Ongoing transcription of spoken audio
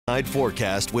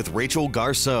Forecast with Rachel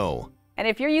Garceau. And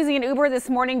if you're using an Uber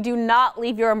this morning, do not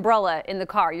leave your umbrella in the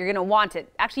car. You're going to want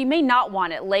it. Actually, you may not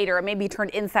want it later. It may be turned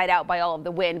inside out by all of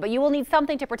the wind, but you will need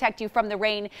something to protect you from the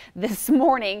rain this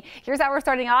morning. Here's how we're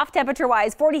starting off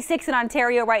temperature-wise. 46 in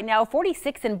Ontario right now,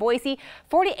 46 in Boise,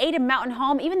 48 in Mountain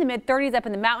Home, even the mid-30s up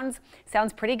in the mountains.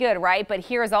 Sounds pretty good, right? But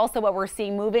here's also what we're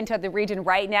seeing move into the region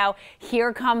right now.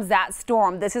 Here comes that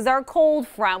storm. This is our cold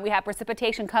front. We have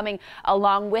precipitation coming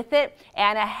along with it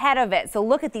and ahead of it. So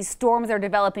look at these storms that are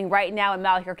developing right now in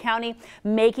Malheur County,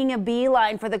 making a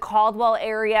beeline for the Caldwell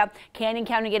area. Canyon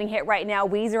County getting hit right now.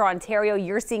 Weiser, Ontario,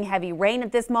 you're seeing heavy rain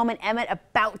at this moment. Emmett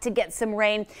about to get some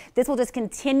rain. This will just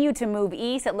continue to move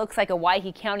east. It looks like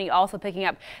Owyhee County also picking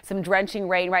up some drenching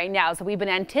rain right now. So we've been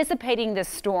anticipating this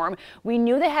storm. We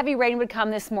knew the heavy rain would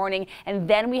come this morning, and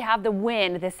then we have the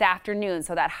wind this afternoon.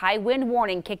 So that high wind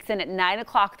warning kicks in at 9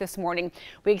 o'clock this morning.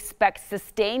 We expect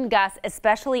sustained gusts,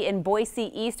 especially in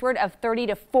Boise eastward of 30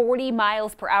 to 40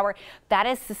 miles per hour. That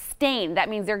is sustained. That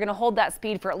means they're going to hold that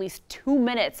speed for at least 2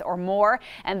 minutes or more,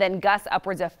 and then gusts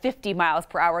upwards of 50 miles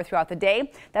per hour throughout the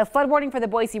day. That flood warning for the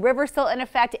Boise River still in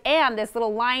effect, and this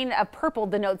little line of purple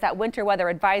denotes that winter weather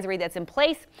advisory that's in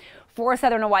place for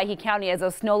southern Owyhee County. As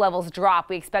those snow levels drop,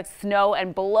 we expect snow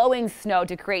and blowing snow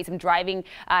to create some driving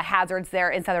hazards there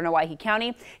in southern Owyhee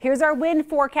County. Here's our wind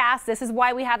forecast. This is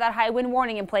why we have that high wind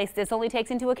warning in place. This only takes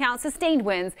into account sustained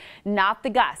winds, not the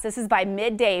gusts. This is by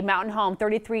midday. Mountain Home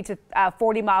 33 to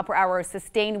 40 mile per hour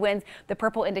sustained winds. The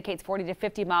purple indicates 40 to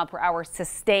 50 mile per hour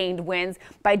sustained winds.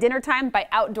 By dinner time, by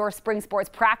outdoor spring sports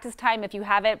practice time, if you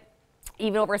have it,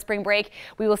 even over spring break,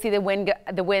 we will see the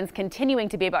winds continuing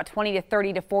to be about 20 to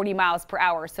 30 to 40 miles per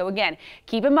hour. So again,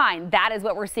 keep in mind that is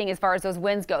what we're seeing as far as those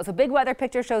winds go. So big weather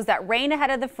picture shows that rain ahead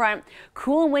of the front,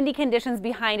 cool and windy conditions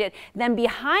behind it. Then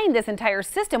behind this entire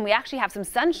system, we actually have some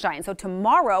sunshine. So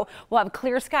tomorrow we'll have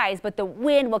clear skies, but the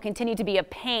wind will continue to be a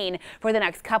pain for the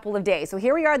next couple of days. So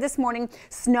here we are this morning,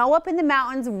 snow up in the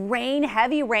mountains, rain,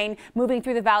 heavy rain moving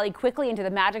through the valley quickly into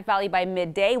the Magic Valley by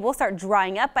midday. We'll start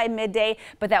drying up by midday,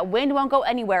 but that wind won't go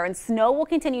anywhere, and snow will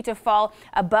continue to fall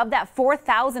above that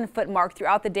 4,000 foot mark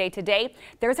throughout the day today.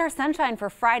 There's our sunshine for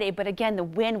Friday, but again, the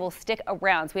wind will stick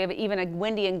around. So we have even a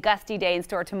windy and gusty day in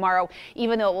store tomorrow.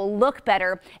 Even though it will look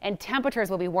better and temperatures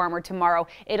will be warmer tomorrow,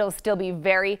 it'll still be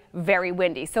very, very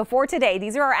windy. So for today,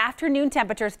 these are our afternoon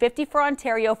temperatures: 50 for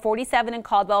Ontario, 47 in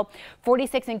Caldwell,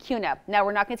 46 in Kuna. Now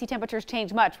we're not going to see temperatures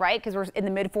change much, right? Because we're in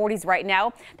the mid 40s right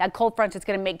now. That cold front is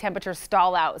going to make temperatures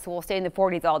stall out. So we'll stay in the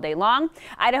 40s all day long.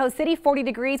 Idaho City, 40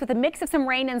 degrees with a mix of some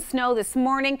rain and snow this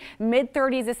morning. Mid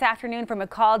 30s this afternoon for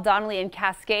McCall, Donnelly, and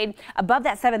Cascade. Above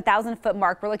that 7,000 foot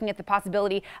mark, we're looking at the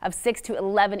possibility of 6 to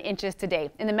 11 inches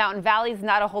today. In the mountain valleys,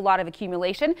 not a whole lot of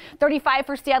accumulation. 35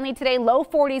 for Stanley today, low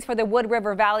 40s for the Wood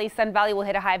River Valley. Sun Valley will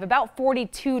hit a high of about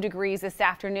 42 degrees this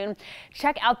afternoon.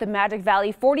 Check out the Magic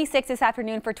Valley, 46 this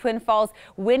afternoon for Twin Falls.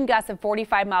 Wind gusts of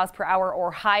 45 miles per hour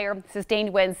or higher.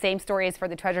 Sustained winds, same story as for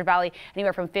the Treasure Valley,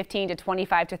 anywhere from 15 to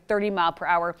 25 to 30 mile per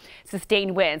hour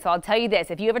sustained wind. So I'll tell you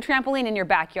this, if you have a trampoline in your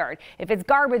backyard, if it's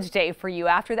garbage day for you,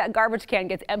 after that garbage can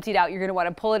gets emptied out, you're going to want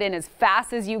to pull it in as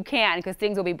fast as you can because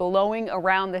things will be blowing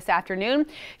around this afternoon.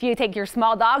 If you take your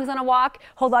small dogs on a walk,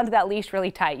 hold on to that leash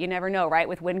really tight. You never know, right,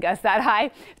 with wind gusts that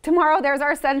high. Tomorrow, there's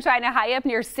our sunshine, a high up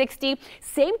near 60.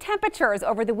 Same temperatures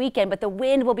over the weekend, but the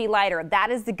wind will be lighter.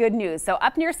 That is the good news. So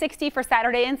up near 60 for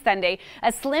Saturday and Sunday.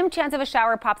 A slim chance of a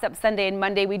shower pops up Sunday and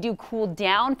Monday. We do cool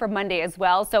down for Monday as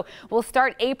well. So we'll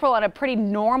start April on a pretty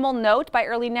normal note by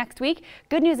early next week.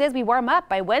 Good news is we warm up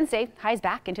by Wednesday, highs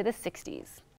back into the 60s.